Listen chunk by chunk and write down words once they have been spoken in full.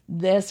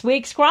This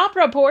week's crop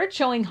report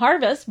showing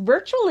harvest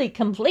virtually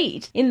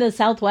complete in the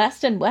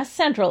southwest and west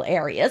central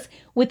areas,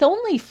 with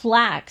only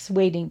flax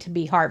waiting to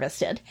be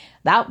harvested.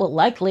 That will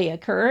likely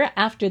occur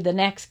after the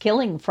next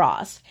killing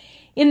frost.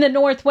 In the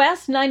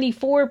northwest,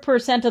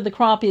 94% of the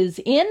crop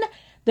is in.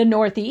 The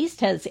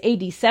northeast has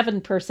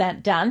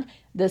 87% done,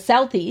 the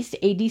southeast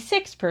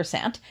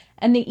 86%,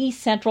 and the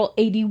east central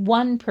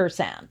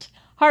 81%.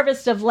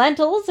 Harvest of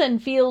lentils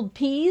and field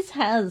peas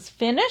has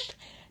finished.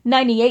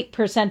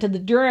 98% of the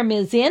durum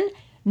is in,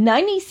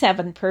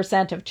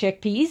 97% of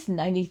chickpeas,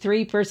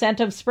 93%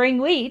 of spring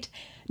wheat,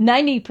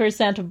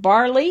 90% of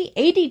barley,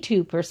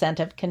 82%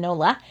 of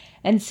canola,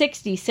 and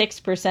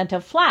 66%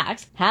 of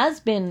flax has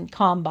been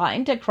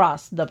combined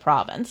across the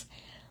province.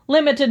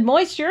 Limited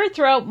moisture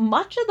throughout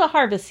much of the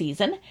harvest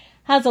season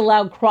has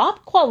allowed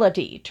crop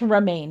quality to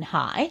remain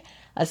high,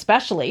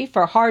 especially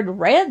for hard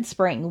red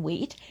spring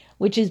wheat,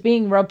 which is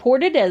being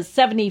reported as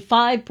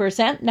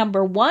 75%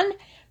 number 1,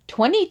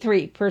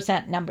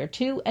 23% number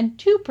 2, and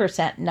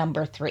 2%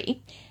 number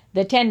 3.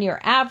 The 10-year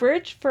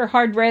average for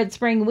hard red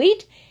spring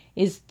wheat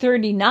is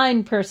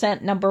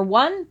 39% number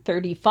 1,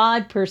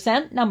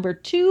 35% number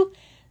 2,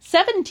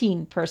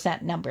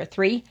 17% number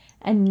 3,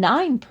 and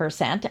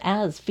 9%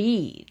 as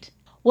feed.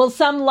 Well,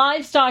 some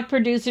livestock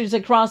producers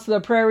across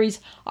the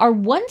prairies are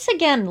once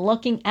again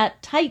looking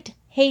at tight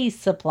hay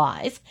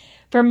supplies.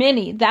 For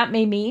many, that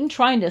may mean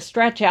trying to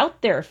stretch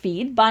out their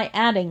feed by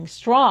adding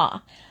straw.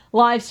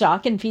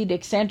 Livestock and feed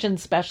extension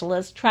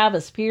specialist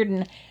Travis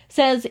Pearden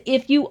says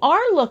if you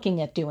are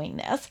looking at doing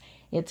this,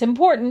 it's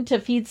important to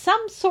feed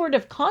some sort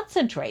of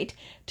concentrate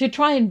to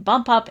try and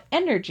bump up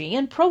energy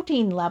and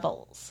protein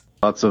levels.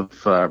 Lots of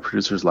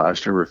producers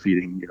last year were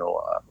feeding,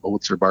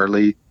 oats or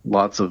barley.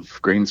 Lots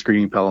of grain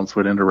screening pellets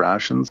went into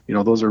rations.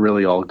 Those are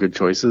really all good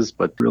choices,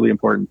 but really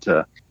important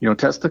to,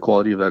 test the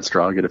quality of that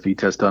straw, get a feed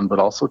test done, but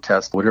also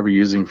test whatever you're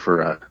using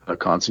for a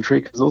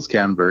concentrate, because those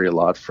can vary a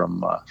lot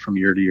from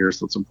year to year.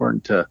 So it's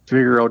important to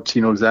figure out,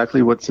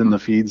 exactly what's in the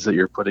feeds that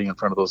you're putting in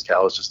front of those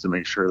cows, just to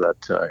make sure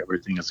that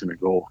everything is going to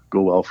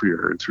go well for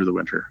your herd through the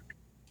winter.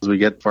 As we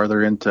get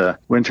farther into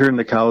winter and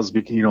the cows,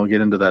 get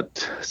into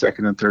that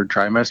second and third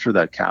trimester,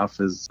 that calf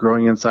is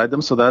growing inside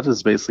them. So that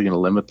is basically going to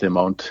limit the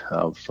amount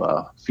of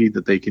feed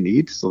that they can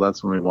eat. So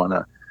that's when we want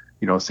to,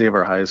 save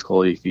our highest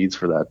quality feeds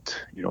for that,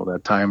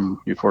 that time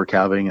before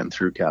calving and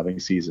through calving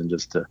season,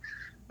 just to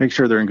make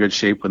sure they're in good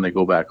shape when they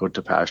go back out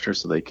to pasture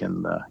so they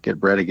can get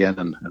bred again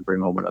and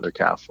bring home another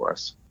calf for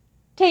us.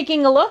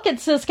 Taking a look at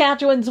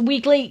Saskatchewan's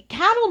weekly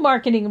cattle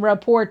marketing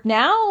report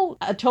now,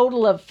 a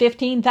total of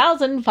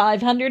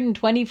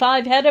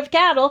 15,525 head of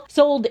cattle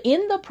sold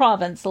in the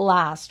province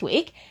last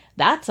week.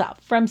 That's up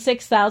from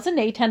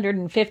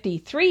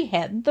 6,853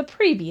 head the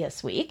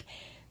previous week.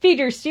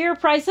 Feeder steer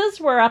prices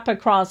were up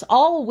across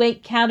all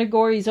weight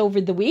categories over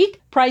the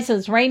week,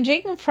 prices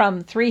ranging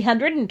from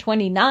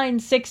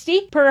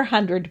 $329.60 per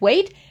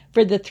hundredweight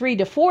for the 3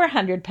 to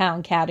 400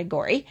 pound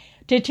category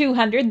to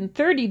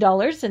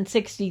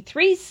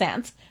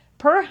 $230.63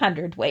 per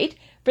hundredweight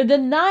for the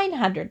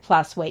 900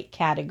 plus weight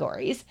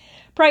categories.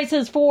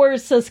 Prices for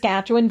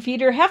Saskatchewan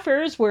feeder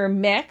heifers were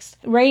mixed,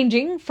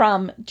 ranging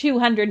from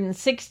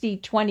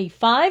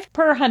 $260.25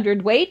 per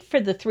hundredweight for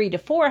the 3 to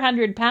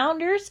 400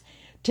 pounders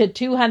to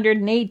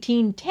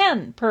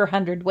 $218.10 per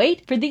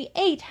hundredweight for the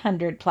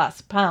 800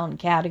 plus pound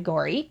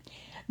category.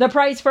 The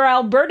price for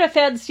Alberta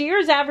fed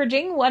steers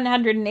averaging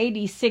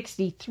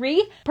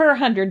 $180.63 per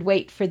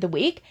hundredweight for the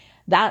week.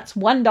 That's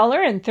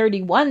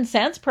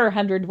 $1.31 per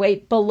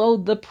hundredweight below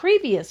the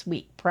previous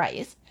week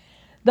price.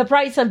 The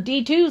price of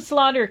D2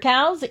 slaughter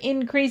cows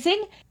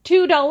increasing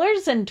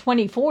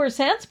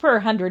 $2.24 per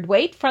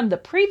hundredweight from the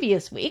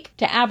previous week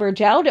to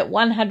average out at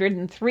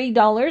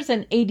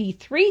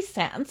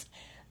 $103.83.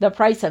 The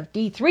price of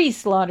D3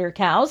 slaughter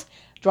cows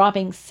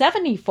dropping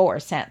 74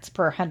 cents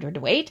per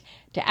hundredweight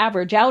to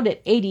average out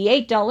at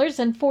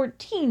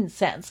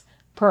 $88.14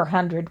 per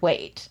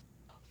hundredweight.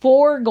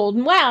 For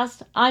Golden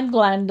West, I'm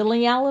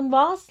Glendalee Allen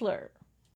Vossler.